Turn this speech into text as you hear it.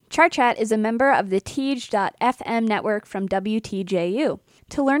Chart Chat is a member of the Teej.fm network from WTJU.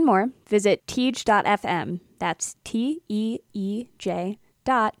 To learn more, visit Teej.fm. That's TEEJ.fm.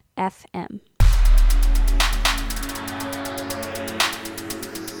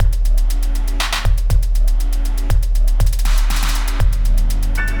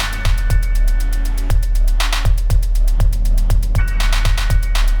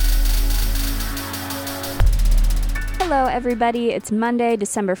 Hello, everybody. It's Monday,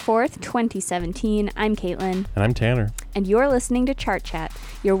 December 4th, 2017. I'm Caitlin. And I'm Tanner. And you're listening to Chart Chat,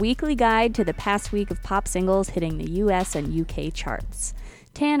 your weekly guide to the past week of pop singles hitting the US and UK charts.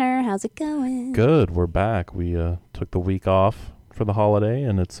 Tanner, how's it going? Good. We're back. We took the week off for the holiday,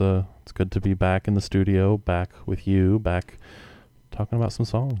 and it's good to be back in the studio, back with you, back talking about some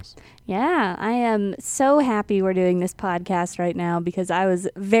songs. Yeah, I am so happy we're doing this podcast right now because I was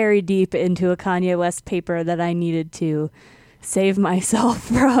very deep into a Kanye West paper that I needed to save myself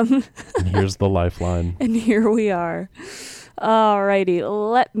from. And here's the lifeline. And here we are.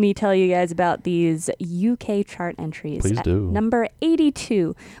 Alrighty, let me tell you guys about these UK chart entries. Please do. At number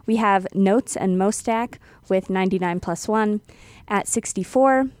 82, we have Notes and Mostak with 99 Plus One. At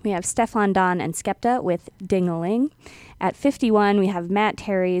 64, we have Stefflon Don and Skepta with Ding-a-Ling. At 51, we have Matt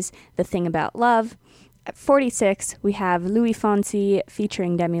Terry's The Thing About Love. At 46, we have Louis Fonsi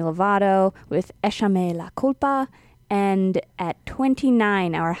featuring Demi Lovato with Échame la culpa. And at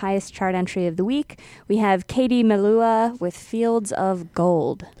 29, our highest chart entry of the week, we have Katie Melua with Fields of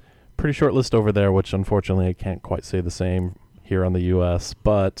Gold. Pretty short list over there, which unfortunately I can't quite say the same here on the US,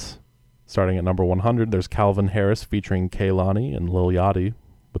 but starting at number 100, there's Calvin Harris featuring Kehlani and Lil Yachty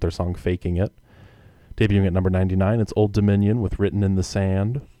with their song Faking It. Debuting at number 99, it's Old Dominion with Written in the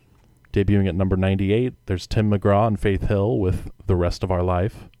Sand. Debuting at number 98, there's Tim McGraw and Faith Hill with The Rest of Our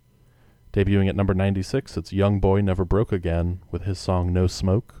Life. Debuting at number 96, it's Young Boy Never Broke Again with his song No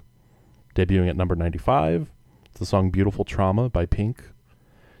Smoke. Debuting at number 95, it's the song Beautiful Trauma by Pink.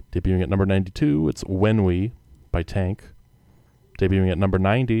 Debuting at number 92, it's When We by Tank. Debuting at number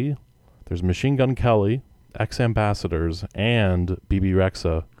 90, there's Machine Gun Kelly, Ex-Ambassadors, and BB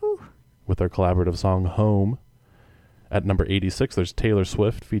Rexha with their collaborative song Home. At number 86, there's Taylor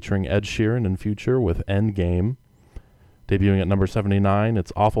Swift featuring Ed Sheeran and Future with Endgame. Debuting at number 79,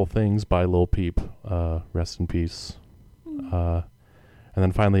 it's Awful Things by Lil Peep. Rest in peace. And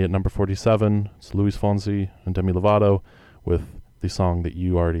then finally at number 47, it's Luis Fonsi and Demi Lovato with the song that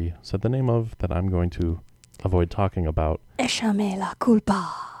you already said the name of that I'm going to avoid talking about. Échame la culpa.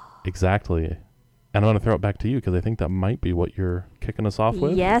 Exactly. And I want to throw it back to you because I think that might be what you're kicking us off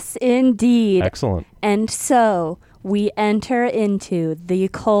with. Yes, indeed. Excellent. And so we enter into the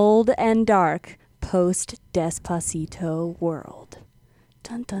cold and dark post-Despacito world.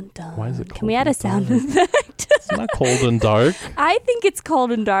 Dun, dun, dun. Why is it cold? Can we add a sound effect? It's not cold and dark. I think it's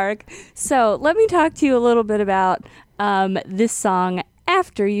cold and dark. So let me talk to you a little bit about this song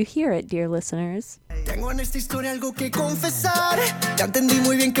after you hear it, dear listeners. Tengo en esta historia algo que confesar. Ya entendí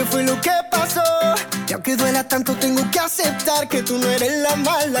muy bien qué fue lo que pasó. Y aunque duela tanto, tengo que aceptar que tú no eres la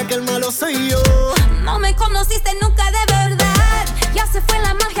mala, que el malo soy yo. No me conociste nunca de verdad. Ya se fue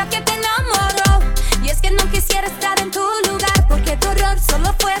la magia que te enamoró. Y es que no quisiera estar en tu lugar, porque tu error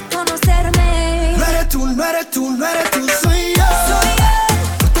solo fue conocerme. No eres tú, no eres tú, no eres tú, soy yo. Soy yo.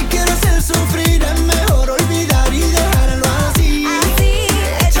 No te quiero hacer sufrir, es mejor olvidar y dejarlo así. Así.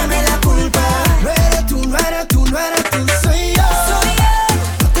 Échame la culpa. No eres tú, no eres tú, no eres tú, soy yo. Soy yo.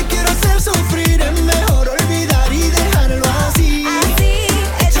 No te quiero hacer sufrir, es mejor olvidar y dejarlo así. Así.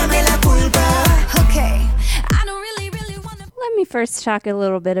 Échame la culpa. Okay. I don't really wanna. Let me first talk a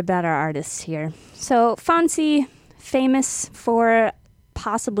little bit about our artists here. So Fonsi, famous for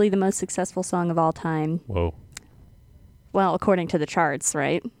possibly the most successful song of all time. Whoa. Well, according to the charts,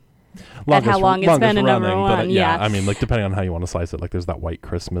 right? Longest, how long it's been a number running, one, but yeah. I mean, like, depending on how you want to slice it, like, there's that White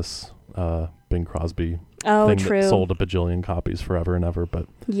Christmas Bing Crosby Oh, thing true. that sold a bajillion copies forever and ever, but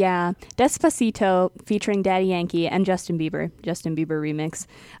Yeah. Despacito, featuring Daddy Yankee and Justin Bieber remix,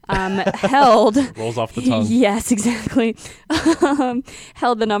 held... rolls off the tongue. Yes, exactly.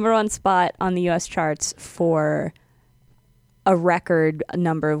 Held the number one spot on the U.S. charts for a record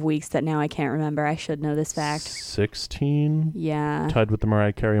number of weeks that now I can't remember. I should know this fact. 16? Yeah. Tied with the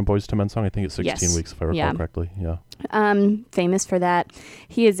Mariah Carey and Boyz II Men song. I think it's 16 Yes. weeks, if I recall Yeah. correctly. Yeah. Famous for that.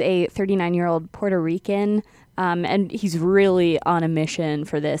 He is a 39-year-old Puerto Rican, and he's really on a mission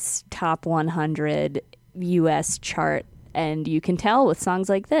for this top 100 U.S. chart, and you can tell with songs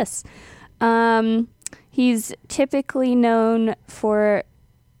like this. He's typically known for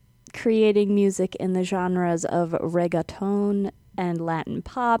creating music in the genres of reggaeton and Latin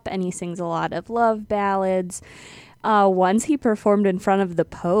pop, and he sings a lot of love ballads. Once he performed in front of the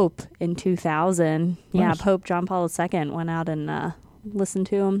Pope in 2000. Yeah, Nice. Pope John Paul II went out and listened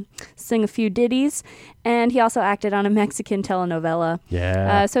to him sing a few ditties. And he also acted on a Mexican telenovela.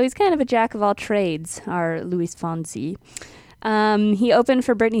 Yeah. So he's kind of a jack of all trades, our Luis Fonsi. He opened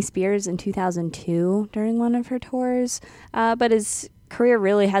for Britney Spears in 2002 during one of her tours, but his career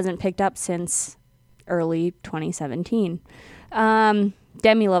really hasn't picked up since early 2017.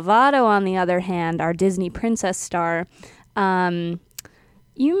 Demi Lovato, on the other hand, our Disney princess star,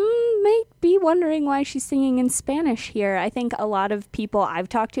 you may be wondering why she's singing in Spanish here. I think a lot of people I've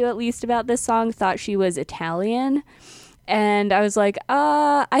talked to, at least about this song, thought she was Italian. And I was like,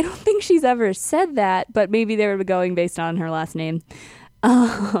 I don't think she's ever said that, but maybe they were going based on her last name.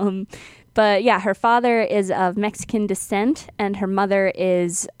 But yeah, her father is of Mexican descent, and her mother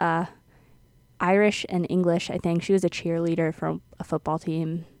is Irish and English, I think. She was a cheerleader for a football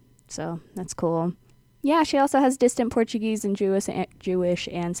team, so that's cool. Yeah, she also has distant Portuguese and Jewish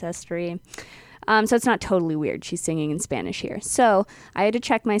ancestry. So it's not totally weird she's singing in Spanish here. So I had to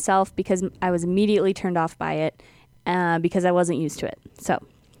check myself because I was immediately turned off by it because I wasn't used to it. So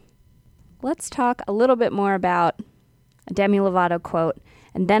let's talk a little bit more about a Demi Lovato quote,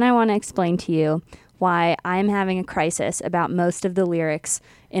 and then I want to explain to you why I'm having a crisis about most of the lyrics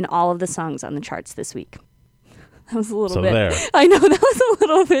in all of the songs on the charts this week. That was a little So bit. there. I know that was a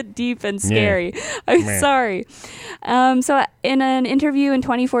little bit deep and scary. I'm Meh. sorry. So in an interview in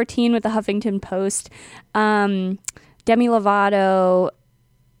 2014 with the Huffington Post, Demi Lovato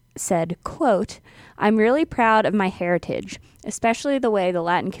said, quote, "I'm really proud of my heritage, especially the way the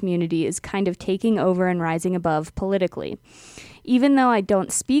Latin community is kind of taking over and rising above politically. Even though I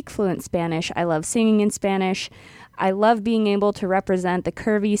don't speak fluent Spanish, I love singing in Spanish. I love being able to represent the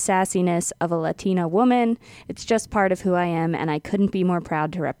curvy sassiness of a Latina woman. It's just part of who I am, and I couldn't be more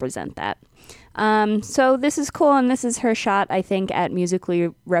proud to represent that." So this is cool, and this is her shot, I think, at musically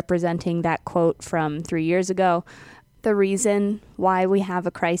representing that quote from 3 years ago. The reason why we have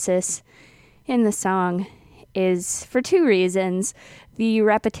a crisis in the song is for two reasons. The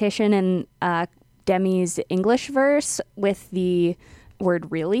repetition in Demi's English verse with the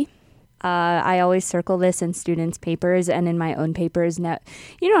word really. I always circle this in students' papers and in my own papers. Now,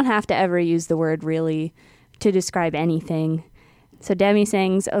 you don't have to ever use the word really to describe anything. So Demi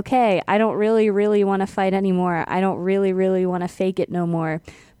sings, "Okay, I don't really want to fight anymore. I don't really want to fake it no more.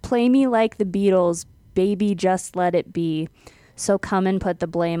 Play me like the Beatles, baby, just let it be. So come and put the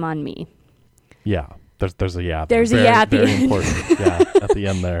blame on me." Yeah. There's a yeah. there. There's a yeah at the very end. important. Yeah, at the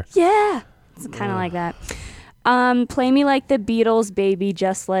end there. Yeah. It's kind of like that. "Play me like the Beatles, baby,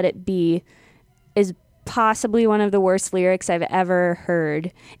 just let it be" is possibly one of the worst lyrics I've ever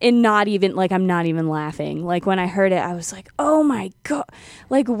heard. And not even, like, I'm not even laughing. Like, when I heard it, I was like, oh my God.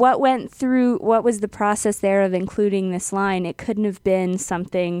 Like, what was the process there of including this line? It couldn't have been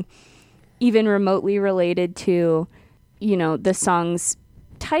something even remotely related to, the song's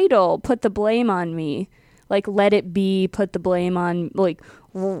title, "Put the Blame on Me." Like, let it be, put the blame on, like,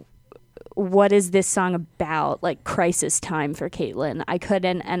 what is this song about? Like, crisis time for Caitlin. I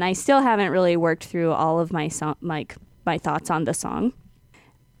couldn't, and I still haven't really worked through all of my my thoughts on the song.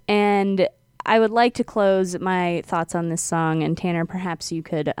 And I would like to close my thoughts on this song, and Tanner, perhaps you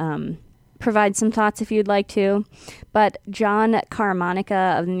could provide some thoughts if you'd like to. But John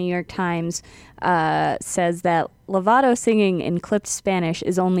Carmonica of the New York Times says that Lovato singing in clipped Spanish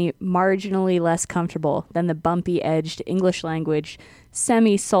is only marginally less comfortable than the bumpy-edged English language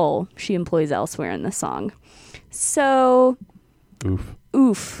semi-soul she employs elsewhere in the song. So,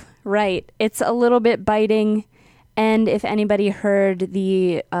 oof, right. It's a little bit biting. And if anybody heard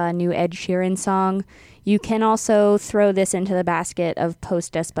the new Ed Sheeran song, you can also throw this into the basket of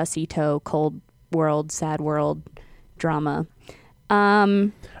post-Despacito, cold world, sad world drama.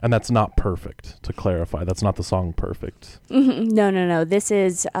 And that's not perfect, to clarify. That's not the song Perfect. No. This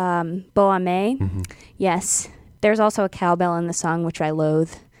is Boa May. Mm-hmm. Yes. There's also a cowbell in the song, which I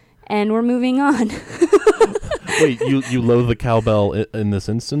loathe. And we're moving on. Wait, you loathe the cowbell in this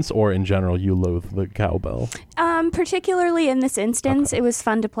instance, or in general you loathe the cowbell? Particularly in this instance, Okay. It was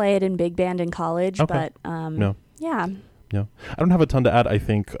fun to play it in big band in college, Okay. but No. yeah. Yeah. I don't have a ton to add. I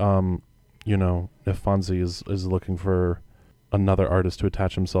think, if Fonzie is looking for another artist to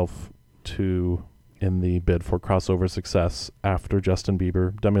attach himself to in the bid for crossover success after Justin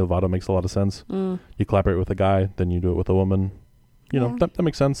Bieber, Demi Lovato makes a lot of sense. You collaborate with a guy, then you do it with a woman. Yeah. That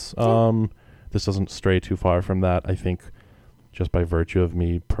makes sense. Yeah. This doesn't stray too far from that. I think just by virtue of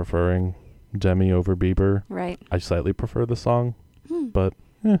me preferring Demi over Bieber, Right. I slightly prefer the song, but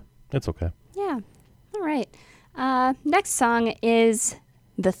it's okay. Yeah. All right. Next song is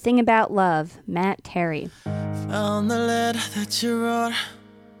The Thing About Love, Matt Terry. Found the letter that you wrote,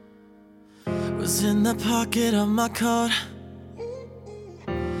 was in the pocket of my coat.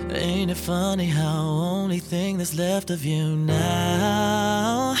 Ain't it funny how only thing that's left of you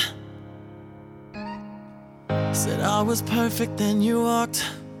now? Said I was perfect, then you walked,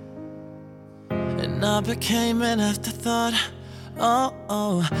 and I became an afterthought.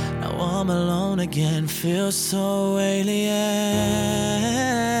 Oh, now I'm alone again, feel so alien.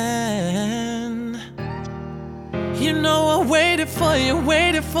 You know I waited for you,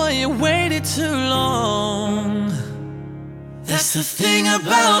 waited too long. That's the thing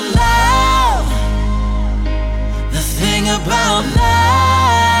about love, the thing about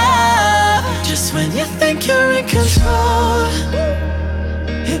love. Just when you think you're in control,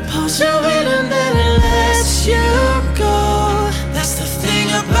 it pulls you in and then it lets you go. That's the thing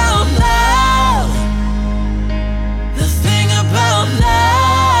about love, the thing about love.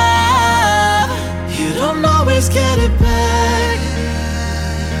 You don't always get it back,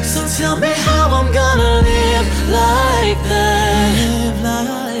 so tell me how I'm gonna live like that, live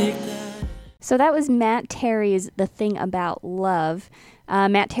like that. So that was Matt Terry's The Thing About Love.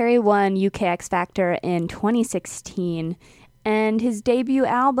 Matt Terry won UK X Factor in 2016, and his debut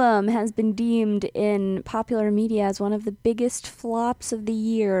album has been deemed in popular media as one of the biggest flops of the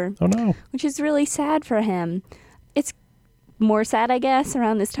year. Oh no. Which is really sad for him. It's more sad, I guess,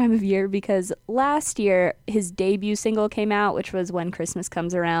 around this time of year because last year his debut single came out, which was When Christmas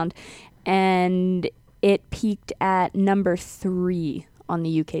Comes Around, and it peaked at number 3 on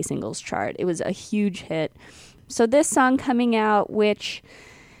the UK singles chart. It was a huge hit. So this song coming out, which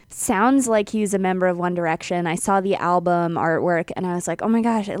sounds like he's a member of One Direction. I saw the album artwork and I was like, oh my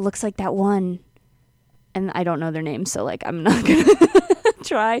gosh, it looks like that one. And I don't know their names, so like I'm not going to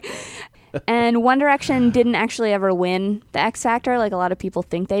try. And One Direction didn't actually ever win the X Factor like a lot of people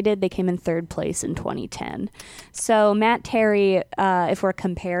think they did. They came in 3rd place in 2010. So Matt Terry, if we're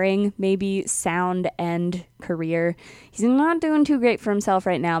comparing maybe sound and career, he's not doing too great for himself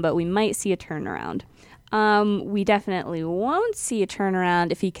right now, but we might see a turnaround. We definitely won't see a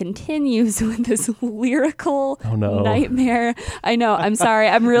turnaround if he continues with this lyrical nightmare. I know, I'm sorry.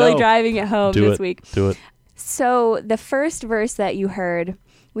 I'm really driving it home this week. Do it. So the first verse that you heard,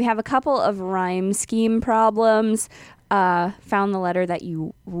 we have a couple of rhyme scheme problems. Found the letter that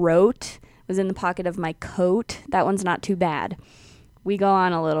you wrote, was in the pocket of my coat. That one's not too bad. We go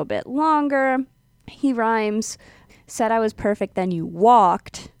on a little bit longer. He rhymes, said I was perfect, then you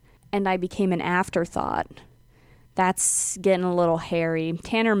walked, and I became an afterthought. That's getting a little hairy.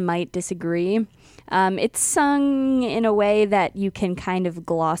 Tanner might disagree. It's sung in a way that you can kind of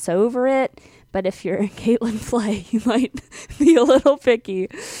gloss over it, but if you're Caitlin Flay, you might be a little picky.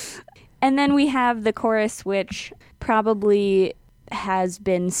 And then we have the chorus, which probably has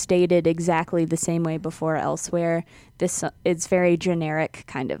been stated exactly the same way before elsewhere. This is very generic,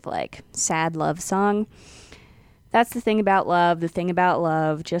 kind of like sad love song. That's the thing about love, the thing about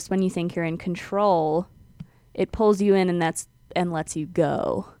love. Just when you think you're in control, it pulls you in and lets you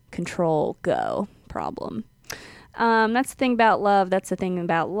go. Control, go, problem. That's the thing about love. That's the thing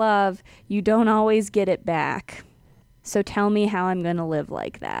about love. You don't always get it back. So tell me how I'm going to live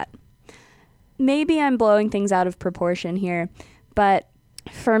like that. Maybe I'm blowing things out of proportion here, but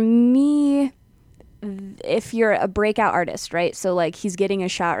for me, if you're a breakout artist, right? So like he's getting a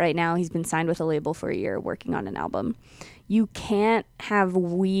shot right now. He's been signed with a label for a year working on an album. You can't have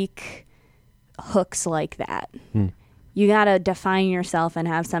weak hooks like that. You got to define yourself and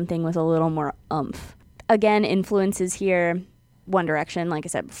have something with a little more oomph. Again, influences here, One Direction, like I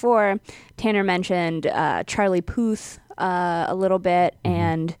said before. Tanner mentioned Charlie Puth a little bit,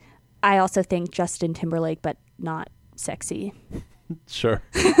 and I also think Justin Timberlake, but not sexy. Sure.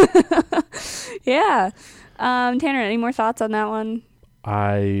 Yeah. Tanner, any more thoughts on that one?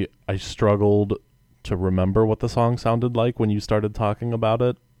 I struggled to remember what the song sounded like when you started talking about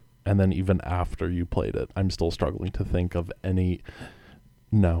it, and then even after you played it, I'm still struggling to think of any...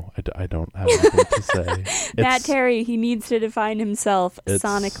 No, I don't have anything to say. Matt Terry, he needs to define himself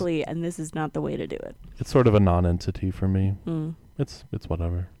sonically, and this is not the way to do it. It's sort of a non-entity for me. It's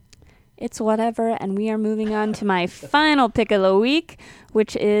whatever. It's whatever, and we are moving on to my final pick of the week,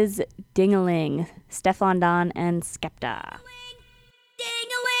 which is Ding-a-Ling, Stefflon Don and Skepta.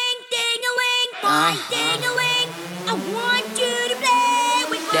 Ding-a-ling, ding-a-ling, boy, ding-a-ling. I want you to play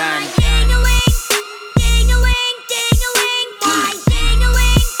with my ding-a-ling, ding-a-ling, ding-a-ling, boy,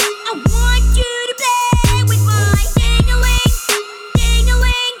 ding-a-ling. I want you to play with my ding-a-ling,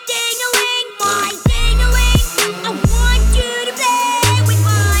 ding-a-ling, ding-a-ling, boy, ding-a-ling. I want you to play with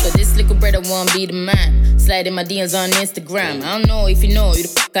my. So this little brother wanna be the man. Slide in my DMs on Instagram. I don't know if you know who the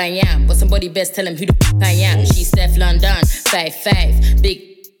fuck I am, but somebody best tell him who the fuck I am. She's Steph London, 5'5",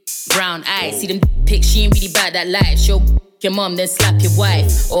 big brown eyes. See them pics, she ain't really bad that life. Show your mom, then slap your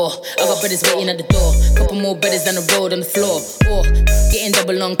wife. Oh, I got brothers waiting at the door. Couple more brothers down the road on the floor. Oh, getting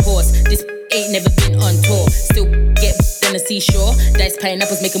double on course. This ain't never been on tour. Still get on the seashore. Diced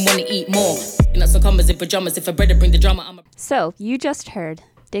pineapples make him wanna eat more. Not some commas in pajamas. If a brother bring the drama, I'm a... So, you just heard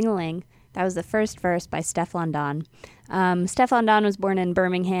Ding-a-ling. That was the first verse by Steph London. Steph London was born in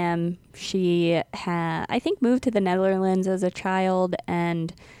Birmingham. She, I think, moved to the Netherlands as a child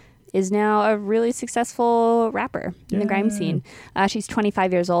and is now a really successful rapper in the grime scene. She's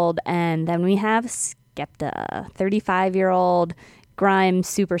 25 years old. And then we have Skepta, 35-year-old grime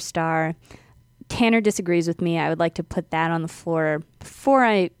superstar. Tanner disagrees with me. I would like to put that on the floor before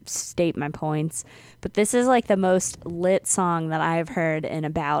I state my points. But this is like the most lit song that I've heard in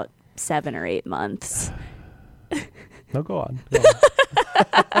about 7 or 8 months. No, go on.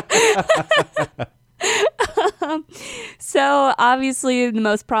 So obviously the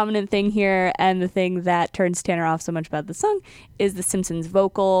most prominent thing here and the thing that turns Tanner off so much about the song is the Simpsons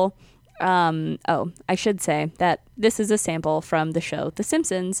vocal. I should say that this is a sample from the show The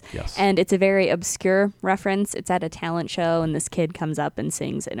Simpsons. Yes. And it's a very obscure reference. It's at a talent show and this kid comes up and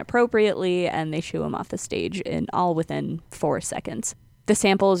sings inappropriately and they shoo him off the stage within 4 seconds. The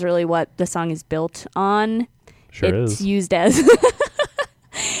sample is really what the song is built on. It's used as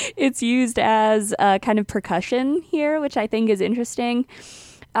it's used as kind of percussion here, which I think is interesting.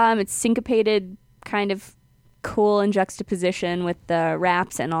 It's syncopated, kind of cool in juxtaposition with the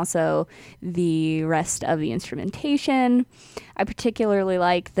raps and also the rest of the instrumentation. I particularly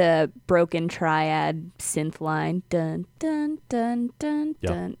like the broken triad synth line, dun dun dun dun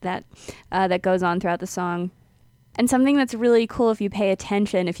dun, that goes on throughout the song. And something that's really cool if you pay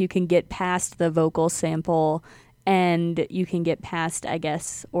attention, if you can get past the vocal sample and you can get past, I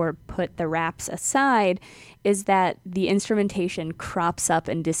guess, or put the raps aside, is that the instrumentation crops up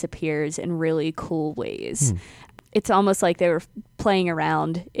and disappears in really cool ways. It's almost like they were playing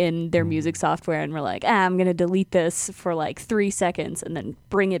around in their music software and were like, I'm going to delete this for like 3 seconds and then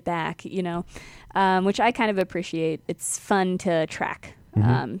bring it back, which I kind of appreciate. It's fun to track.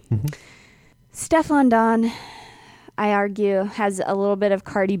 Steph London, I argue, has a little bit of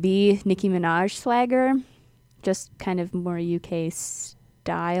Cardi B, Nicki Minaj swagger. Just kind of more UK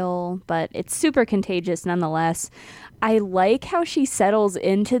style, but it's super contagious nonetheless. I like how she settles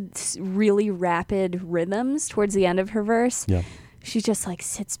into really rapid rhythms towards the end of her verse. Yeah. She just like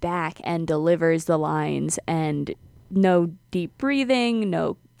sits back and delivers the lines and no deep breathing,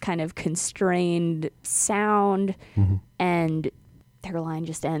 no kind of constrained sound. And her line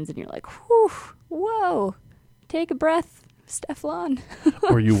just ends and you're like, whew, whoa, take a breath. Stefan.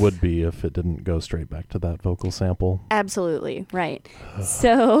 Or you would be if it didn't go straight back to that vocal sample. Absolutely, right.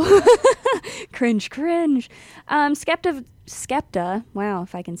 So, cringe. Skepta, wow,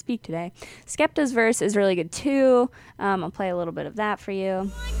 if I can speak today. Skepta's verse is really good too. I'll play a little bit of that for you.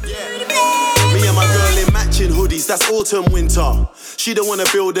 Yeah. Me and my girl in matching hoodies, that's autumn, winter. She don't wanna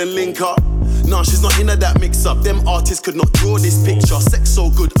build and link up. Nah, she's not into that mix-up. Them artists could not draw this picture. Sex so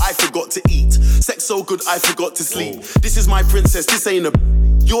good, I forgot to eat. Sex so good, I forgot to sleep. This is my princess, this ain't a...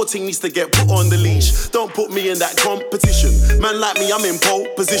 Your thing needs to get put on the leash. Don't put me in that competition. Man like me, I'm in pole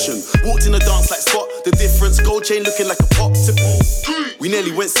position. Walked in the dance like Spot the difference. Gold chain looking like a pop to... We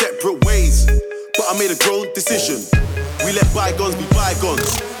nearly went separate ways, but I made a grown decision. We let bygones be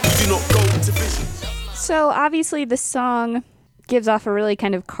bygones. We do not go into vision. So obviously the song gives off a really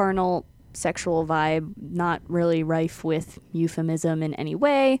kind of carnal sexual vibe, not really rife with euphemism in any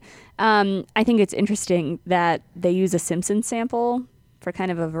way. I think it's interesting that they use a Simpsons sample for kind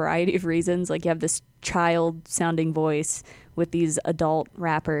of a variety of reasons. Like you have this child sounding voice with these adult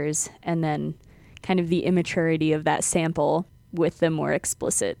rappers and then kind of the immaturity of that sample with the more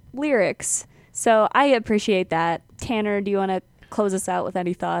explicit lyrics. So I appreciate that. Tanner, do you want to close us out with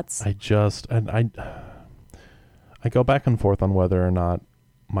any thoughts? I go back and forth on whether or not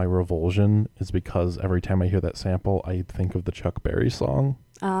my revulsion is because every time I hear that sample, I think of the Chuck Berry song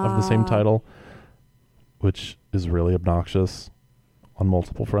of the same title, which is really obnoxious on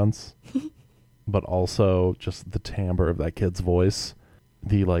multiple fronts, but also just the timbre of that kid's voice,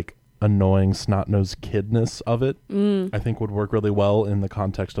 the like annoying snot-nosed kidness of it, I think would work really well in the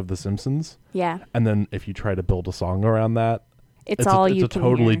context of The Simpsons. Yeah. And then if you try to build a song around that, it's a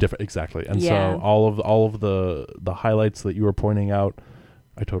totally different, exactly. And so all of the highlights that you were pointing out,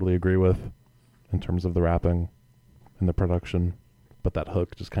 I totally agree with in terms of the rapping and the production, but that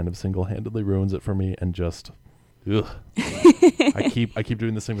hook just kind of single-handedly ruins it for me and just Ugh. I keep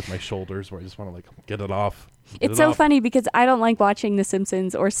doing this thing with my shoulders where I just want to like get it off. It's so funny because I don't like watching The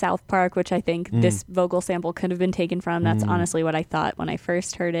Simpsons or South Park, which I think this vocal sample could have been taken from. That's honestly what I thought when I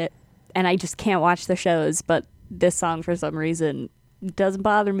first heard it. And I just can't watch the shows, but this song for some reason doesn't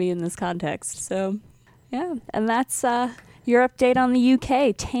bother me in this context. So, yeah. And that's your update on the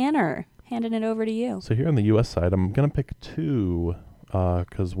UK. Tanner, handing it over to you. So here on the US side, I'm going to pick two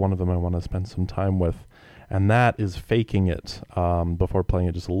because one of them I want to spend some time with. And that is Faking It. Before playing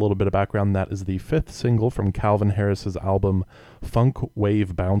it, just a little bit of background. That is the 5th single from Calvin Harris's album Funk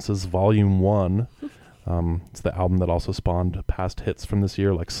Wave Bounces Volume 1. It's the album that also spawned past hits from this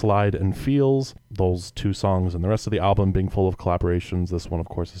year like Slide and Feels. Those two songs and the rest of the album being full of collaborations. This one, of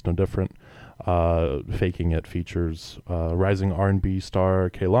course, is no different. Faking It features rising R&B star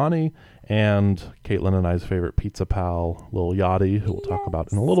Kehlani and Caitlin and I's favorite pizza pal, Lil Yachty, who we'll talk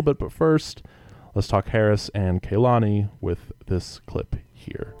about in a little bit. But first, let's talk Harris and Kehlani with this clip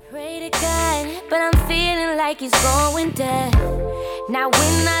here. Pray to God, but I'm feeling like it's going down. Now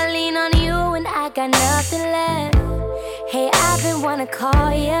when I lean on you and I got nothing left. Hey, I've been wanna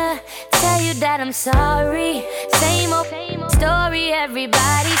call ya, tell you that I'm sorry. Same old story,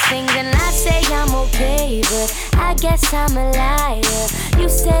 everybody sings and I say I'm okay, but I guess I'm a liar. You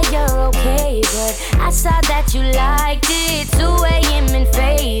said you're okay, but I saw that you liked it. 2 a.m. and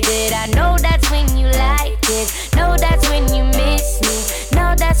faded. I know that's when you liked it. Know that's when you miss me.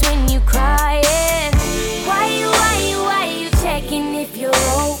 Know that's when you crying. Why you checking if you're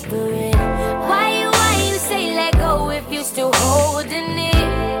over it? Why you say let go if you still holding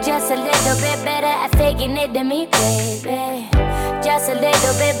it? Just a little bit better at faking it than me, baby. Just a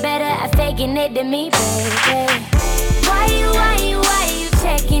little bit better at faking it than me, baby. Why you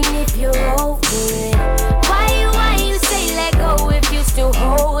checking if you're over it? Why you say let go if you still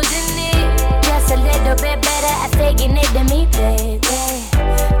holding it? Just a little bit better at faking it than me, baby.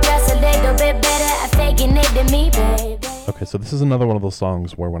 Just a little bit better at faking it than me, baby. Okay, so this is another one of those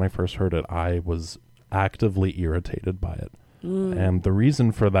songs where when I first heard it, I was actively irritated by it. And the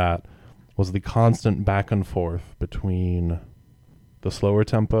reason for that was the constant back and forth between the slower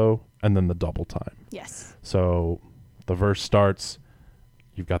tempo and then the double time. Yes. So the verse starts,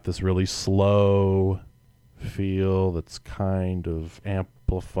 you've got this really slow feel that's kind of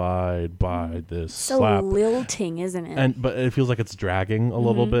amplified by this So slap. lilting, isn't it? But it feels like it's dragging a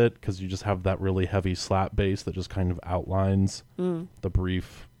little bit because you just have that really heavy slap bass that just kind of outlines the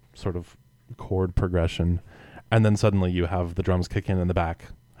brief sort of chord progression. And then suddenly you have the drums kick in the back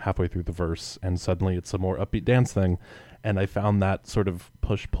halfway through the verse, and suddenly it's a more upbeat dance thing. And I found that sort of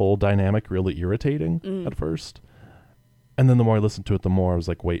push-pull dynamic really irritating at first. And then the more I listened to it, the more I was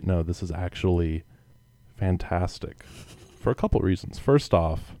like, wait, no, this is actually fantastic for a couple reasons. First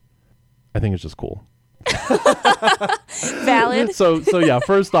off, I think it's just cool. Valid. So yeah,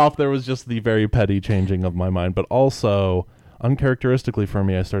 first off, there was just the very petty changing of my mind, but also uncharacteristically for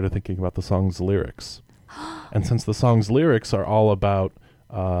me, I started thinking about the song's lyrics. And since the song's lyrics are all about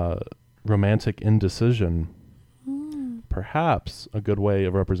romantic indecision, perhaps a good way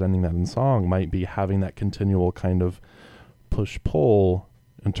of representing that in song might be having that continual kind of push-pull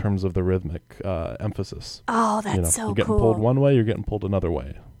in terms of the rhythmic emphasis. Oh, that's so you're getting cool. pulled one way, you're getting pulled another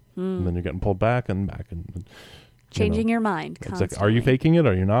way. And then you're getting pulled back and Changing your mind It's constantly. like, are you faking it?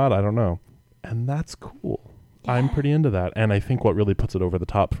 Are you not? I don't know. And that's cool. Yeah. I'm pretty into that. And I think what really puts it over the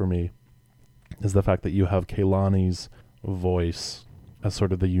top for me is the fact that you have Kehlani's voice as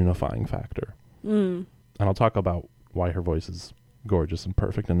sort of the unifying factor. And I'll talk about why her voice is gorgeous and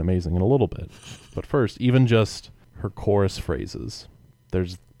perfect and amazing in a little bit. But first, even just her chorus phrases.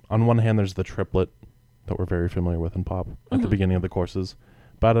 There's, on one hand, there's the triplet that we're very familiar with in pop at the beginning of the courses.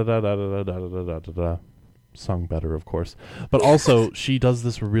 Ba-da-da-da-da-da-da-da-da-da. Sung better, of course. But also, she does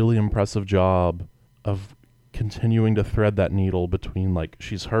this really impressive job of continuing to thread that needle between, like,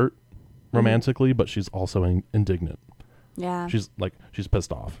 she's hurt romantically, but she's also indignant. Yeah. She's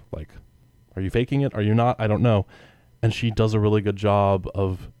pissed off. Like, are you faking it? Are you not? I don't know. And she does a really good job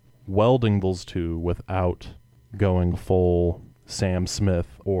of welding those two without going full Sam Smith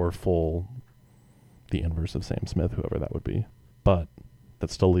or full the inverse of Sam Smith, whoever that would be. But that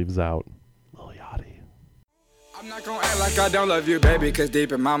still leaves out Lil Yachty. I'm not gonna act like I don't love you, baby, cause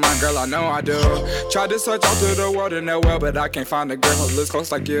deep in my mind, girl, I know I do. Tried to search all through the world in that well, but I can't find a girl who looks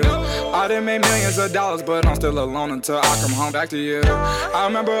close like you. I done made millions of dollars, but I'm still alone until I come home back to you. I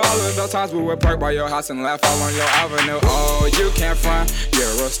remember all of those times we would park by your house and laugh all on your avenue. Oh, you can't front, you're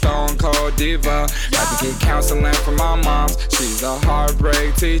a stone cold diva. Had to get counseling from my mom, she's a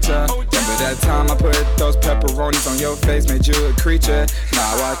heartbreak teacher. Remember that time I put those pepperonis on your face, made you a creature.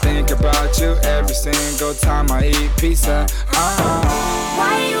 Now I think about you every single time I eat pizza.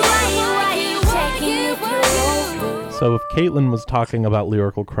 Why you taking me through? So if Caitlin was talking about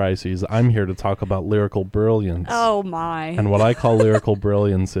lyrical crises, I'm here to talk about lyrical brilliance. Oh my. And what I call lyrical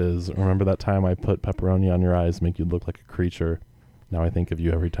brilliance is, remember that time I put pepperoni on your eyes, make you look like a creature? Now I think of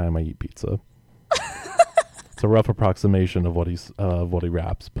you every time I eat pizza. It's a rough approximation of what he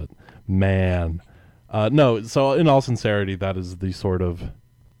raps, but man. No, so in all sincerity, that is the sort of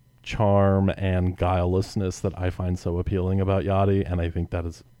charm and guilelessness that I find so appealing about Yachty, and I think that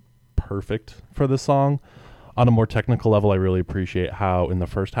is perfect for this song. On a more technical level, I really appreciate how in the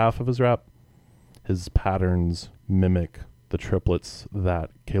first half of his rap, his patterns mimic the triplets that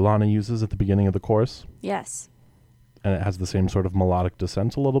Kehlani uses at the beginning of the chorus. Yes. And it has the same sort of melodic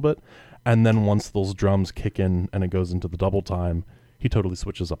descent a little bit. And then once those drums kick in and it goes into the double time, he totally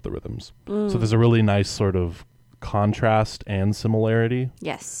switches up the rhythms. So there's a really nice sort of contrast and similarity.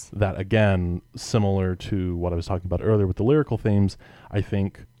 Yes. That, again, similar to what I was talking about earlier with the lyrical themes, I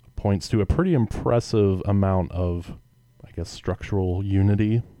think points to a pretty impressive amount of, I guess, structural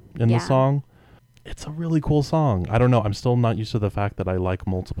unity in the song. It's a really cool song. I don't know. I'm still not used to the fact that I like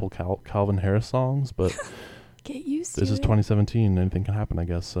multiple Calvin Harris songs, but get used to this is 2017. Anything can happen, I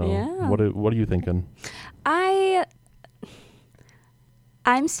guess. So what are you thinking?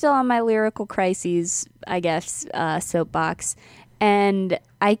 I'm still on my lyrical crises, I guess, soapbox, and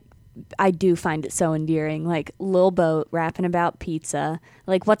I do find it so endearing. Like Lil Boat rapping about pizza.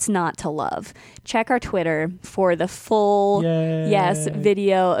 Like, what's not to love? Check our Twitter for the full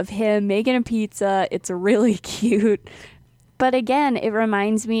video of him making a pizza. It's really cute. But again, it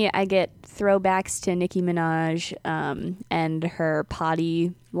reminds me, I get throwbacks to Nicki Minaj and her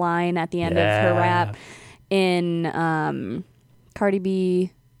potty line at the end of her rap in Cardi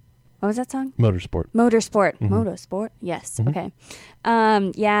B. What was that song? Motorsport. Motorsport. Yes. Okay.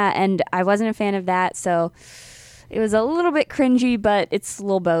 And I wasn't a fan of that, so it was a little bit cringy, but it's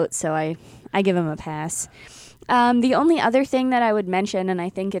Lil Boat, so I give him a pass. The only other thing that I would mention, and I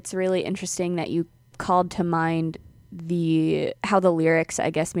think it's really interesting that you called to mind how the lyrics, I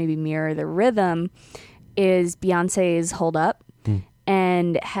guess, maybe mirror the rhythm, is Beyonce's Hold Up,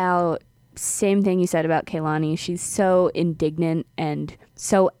 and how, same thing you said about Kehlani, she's so indignant and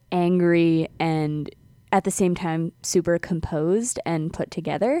so angry and at the same time super composed and put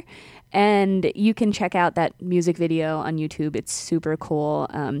together. And you can check out that music video on YouTube. It's super cool,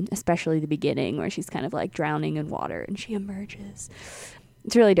 especially the beginning where she's kind of like drowning in water and she emerges.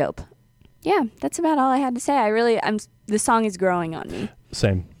 It's really dope. Yeah, that's about all I had to say. The song is growing on me.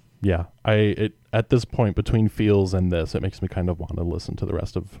 Same. Yeah. At this point between Feels and this, it makes me kind of want to listen to the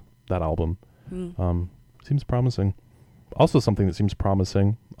rest of that album. Seems promising. Also, something that seems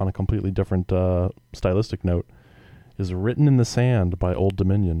promising on a completely different stylistic note is Written in the Sand by Old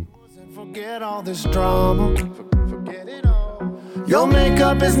Dominion. Forget all this drama. Forget it all. Your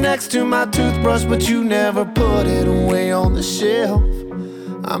makeup is next to my toothbrush, but you never put it away on the shelf.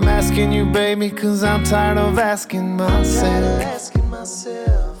 I'm asking you, baby, cause I'm tired of asking myself.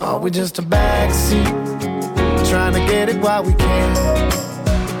 Are we just a backseat, trying to get it while we can?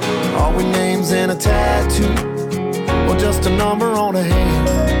 Are we names in a tattoo, or just a number on a hand?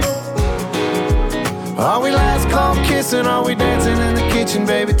 Are we last call kissing, are we dancing in the kitchen,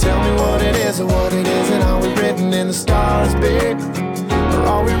 baby? Tell me what it is or what it isn't. Are we written in the stars, babe, or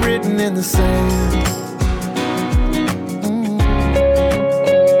are we written in the sand?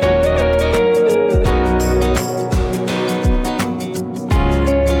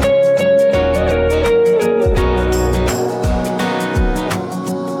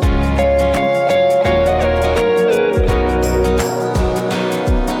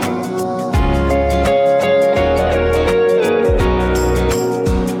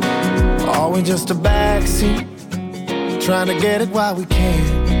 Just a backseat, trying to get it while we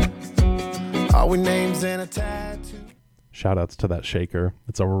can. Are we names in a tattoo? Shout outs to that shaker.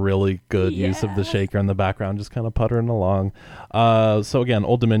 It's a really good use of the shaker in the background, just kind of puttering along. So again,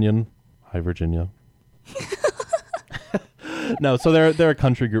 Old Dominion. Hi, Virginia. No, so they're a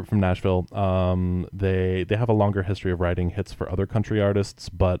country group from Nashville. They have a longer history of writing hits for other country artists,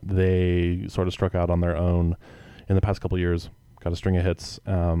 but they sort of struck out on their own in the past couple of years. Got a string of hits.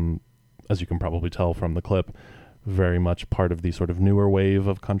 As you can probably tell from the clip, very much part of the sort of newer wave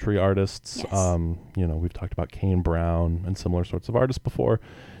of country artists. Yes. We've talked about Kane Brown and similar sorts of artists before.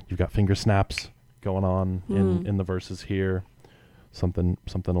 You've got finger snaps going on in the verses here. Something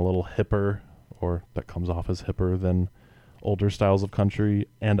a little hipper, or that comes off as hipper than older styles of country.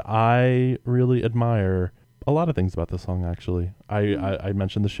 And I really admire a lot of things about this song, actually. I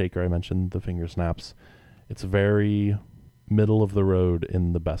mentioned the shaker. I mentioned the finger snaps. It's very middle of the road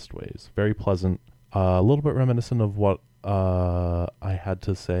in the best ways. Very pleasant. A little bit reminiscent of what I had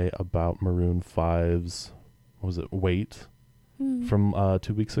to say about Maroon 5's, what was it, Wait, from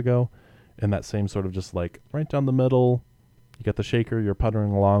 2 weeks ago. And that same sort of just like right down the middle. You get the shaker, you're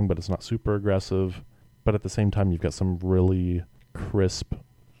puttering along, but it's not super aggressive. But at the same time, you've got some really crisp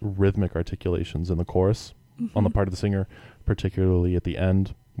rhythmic articulations in the chorus on the part of the singer, particularly at the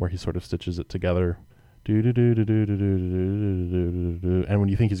end where he sort of stitches it together. And when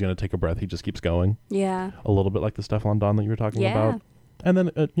you think he's going to take a breath, he just keeps going. Yeah. A little bit like the Stefflon Don that you were talking about. And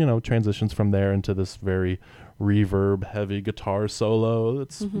then, transitions from there into this very reverb heavy guitar solo.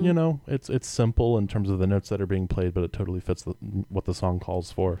 It's, it's simple in terms of the notes that are being played, but it totally fits what the song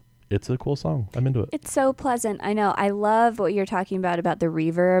calls for. It's a cool song. I'm into it. It's so pleasant. I know. I love what you're talking about the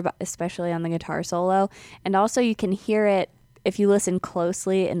reverb, especially on the guitar solo. And also you can hear it if you listen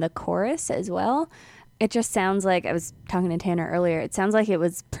closely in the chorus as well. It just sounds like, I was talking to Tanner earlier, it sounds like it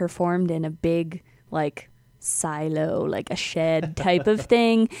was performed in a big, like, silo, like a shed type of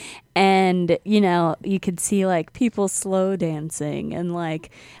thing. And, you could see, like, people slow dancing and, like,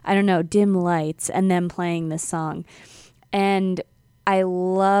 I don't know, dim lights and them playing this song. And I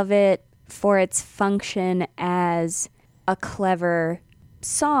love it for its function as a clever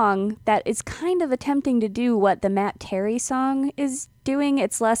song that is kind of attempting to do what the Matt Terry song is doing.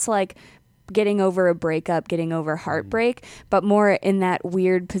 It's less like getting over a breakup, getting over heartbreak, but more in that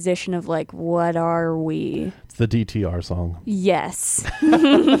weird position of like, what are we? It's the DTR song. Yes.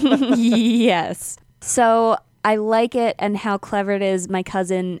 Yes. So I like it and how clever it is. My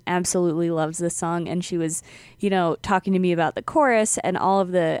cousin absolutely loves this song, and she was, talking to me about the chorus and all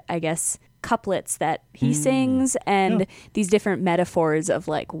of the, I guess, couplets that he sings and these different metaphors of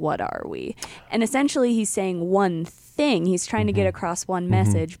like, what are we? And essentially he's saying one thing. He's trying to get across one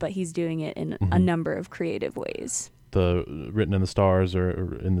message, but he's doing it in a number of creative ways. The written in the stars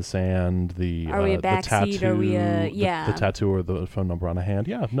or in the sand, are we a backseat? Are we a, the tattoo or the phone number on a hand.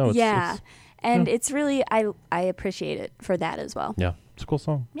 Yeah, no, it's and it's really, I appreciate it for that as well. Yeah, it's a cool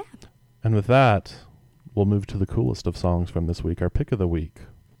song. Yeah. And with that, we'll move to the coolest of songs from this week, our pick of the week.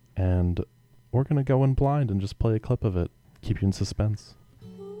 And we're going to go in blind and just play a clip of it. Keep you in suspense.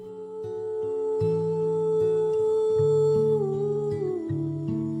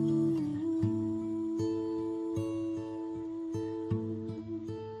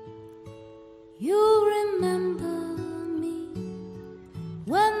 You remember me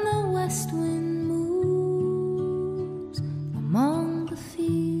when the west wind moves among the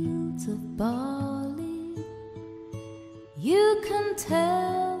fields of barley. You can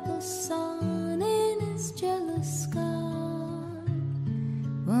tell the sun in his jealous sky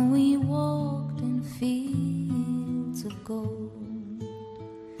when we walked in fields of gold.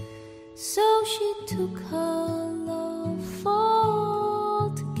 So she took her love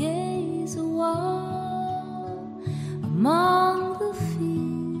for to gaze a while among the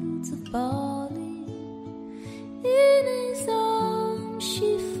fields of barley. In his arms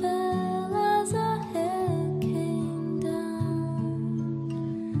she fell as her hair came down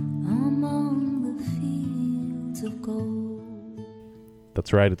among the fields of gold.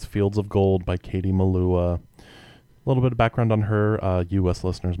 That's right, it's Fields of Gold by Katie Melua. A little bit of background on her. U.S.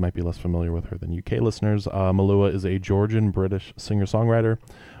 listeners might be less familiar with her than U.K. listeners. Melua is a Georgian-British singer-songwriter.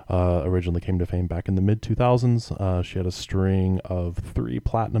 Originally came to fame back in the mid-2000s. She had a string of 3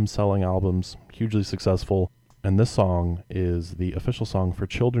 platinum-selling albums, hugely successful. And this song is the official song for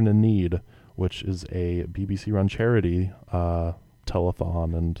Children in Need, which is a BBC-run charity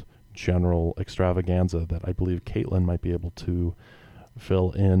telethon and general extravaganza that I believe Caitlin might be able to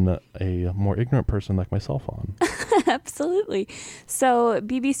fill in a more ignorant person like myself on. Absolutely. So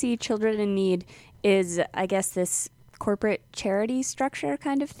BBC Children in Need is, I guess, this corporate charity structure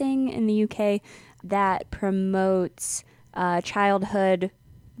kind of thing in the UK that promotes childhood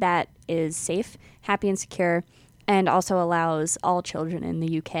that is safe, happy and secure, and also allows all children in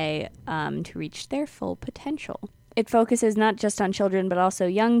the UK to reach their full potential. It focuses not just on children, but also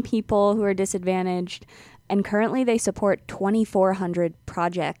young people who are disadvantaged. And currently they support 2,400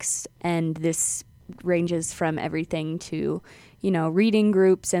 projects, and this ranges from everything to, reading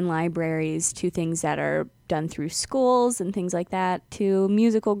groups and libraries to things that are done through schools and things like that to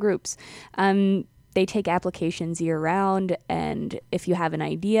musical groups. They take applications year-round, and if you have an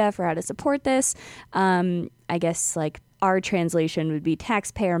idea for how to support this, I guess like our translation would be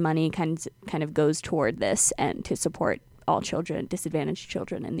taxpayer money kind of goes toward this and to support all children, disadvantaged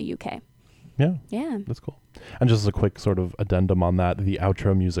children in the UK. Yeah, that's cool. And just as a quick sort of addendum on that, the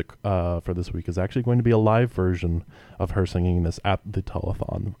outro music for this week is actually going to be a live version of her singing this at the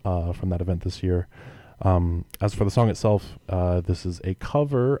telethon from that event this year. As for the song itself, this is a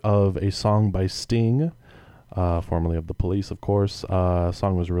cover of a song by Sting, formerly of The Police, of course.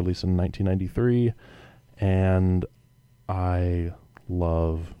 Song was released in 1993, and I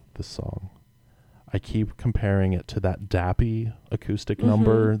love this song. I keep comparing it to that Dappy acoustic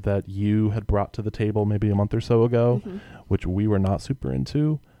number that you had brought to the table maybe a month or so ago, which we were not super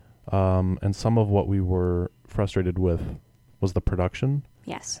into. And some of what we were frustrated with was the production.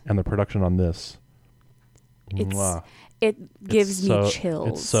 Yes. And the production on this. It gives me chills.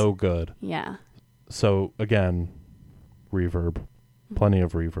 It's so good. Yeah. So again, reverb, plenty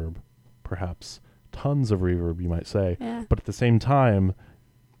of reverb, perhaps tons of reverb, you might say. Yeah. But at the same time,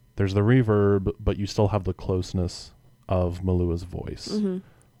 there's the reverb, but you still have the closeness of Malua's voice.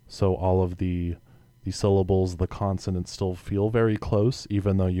 So all of the syllables, the consonants still feel very close,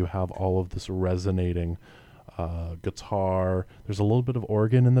 even though you have all of this resonating guitar. There's a little bit of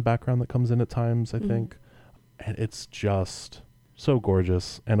organ in the background that comes in at times, I think. And it's just so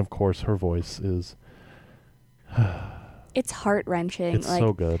gorgeous. And of course, her voice is... it's heart-wrenching. It's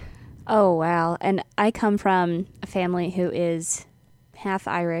so good. Oh, wow. And I come from a family who is half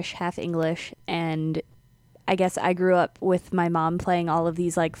Irish, half English, and I guess I grew up with my mom playing all of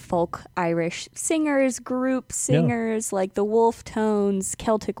these like folk Irish singers, group singers, like the Wolf Tones,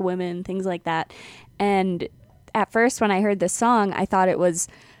 Celtic Women, things like that. And at first when I heard this song, I thought it was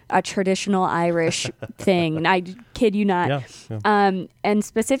a traditional Irish thing. And I kid you not. And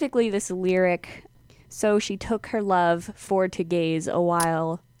specifically this lyric, so she took her love for to gaze a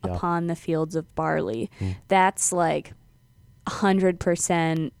while upon the fields of barley. That's like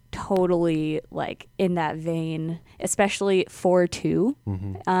 100% totally like in that vein, especially 4/2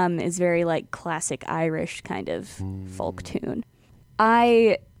 is very like classic Irish kind of folk tune.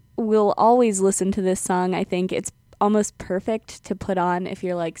 I will always listen to this song. I think it's almost perfect to put on if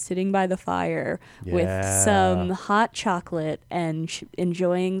you're like sitting by the fire with some hot chocolate and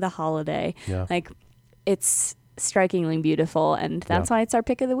enjoying the holiday. Like it's strikingly beautiful, and that's why it's our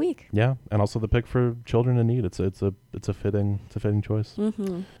pick of the week. Yeah, and also the pick for children in need. It's a fitting choice.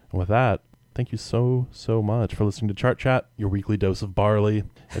 And with that, thank you so much for listening to Chart Chat, your weekly dose of barley.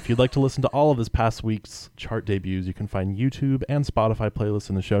 If you'd like to listen to all of this past week's chart debuts, you can find YouTube and Spotify playlists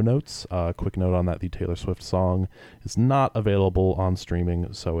in the show notes. Quick note on that: the Taylor Swift song is not available on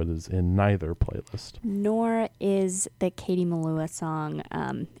streaming, so it is in neither playlist. Nor is the Katie Malua song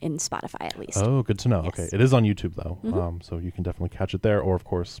in Spotify, at least. Oh, good to know. Yes. Okay, it is on YouTube though, so you can definitely catch it there, or of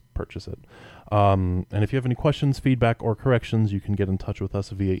course purchase it. And if you have any questions, feedback, or corrections, you can get in touch with us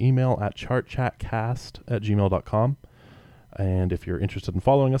via email at chartchatcast@gmail.com. And if you're interested in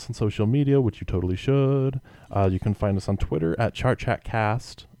following us on social media, which you totally should, you can find us on Twitter at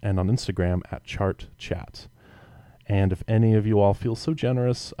chartchatcast and on Instagram at chartchat. And if any of you all feel so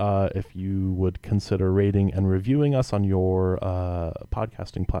generous, if you would consider rating and reviewing us on your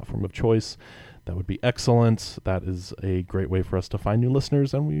podcasting platform of choice, that would be excellent. That is a great way for us to find new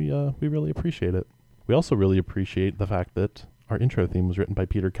listeners, and we really appreciate it. We also really appreciate the fact that our intro theme was written by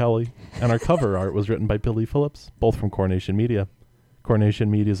Peter Kelly, and our cover art was written by Billy Phillips, both from Coronation Media.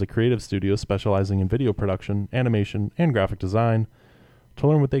 Coronation Media is a creative studio specializing in video production, animation, and graphic design. To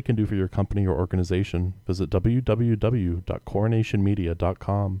learn what they can do for your company or organization, visit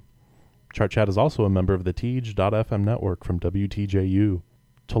www.coronationmedia.com. Chart Chat is also a member of the Teej.fm network from WTJU.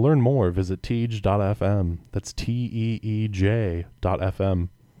 To learn more, visit Teej.fm. That's TEEJ.fm.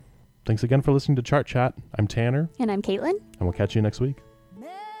 Thanks again for listening to Chart Chat. I'm Tanner. And I'm Caitlin. And we'll catch you next week.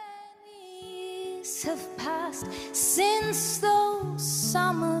 Many years have passed since those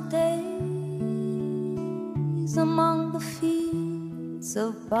summer days among the fields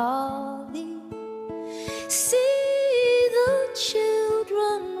of barley. See the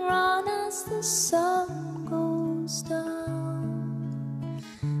children run as the sun goes down,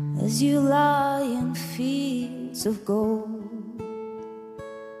 as you lie in fields of gold.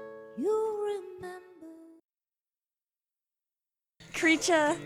 Creature.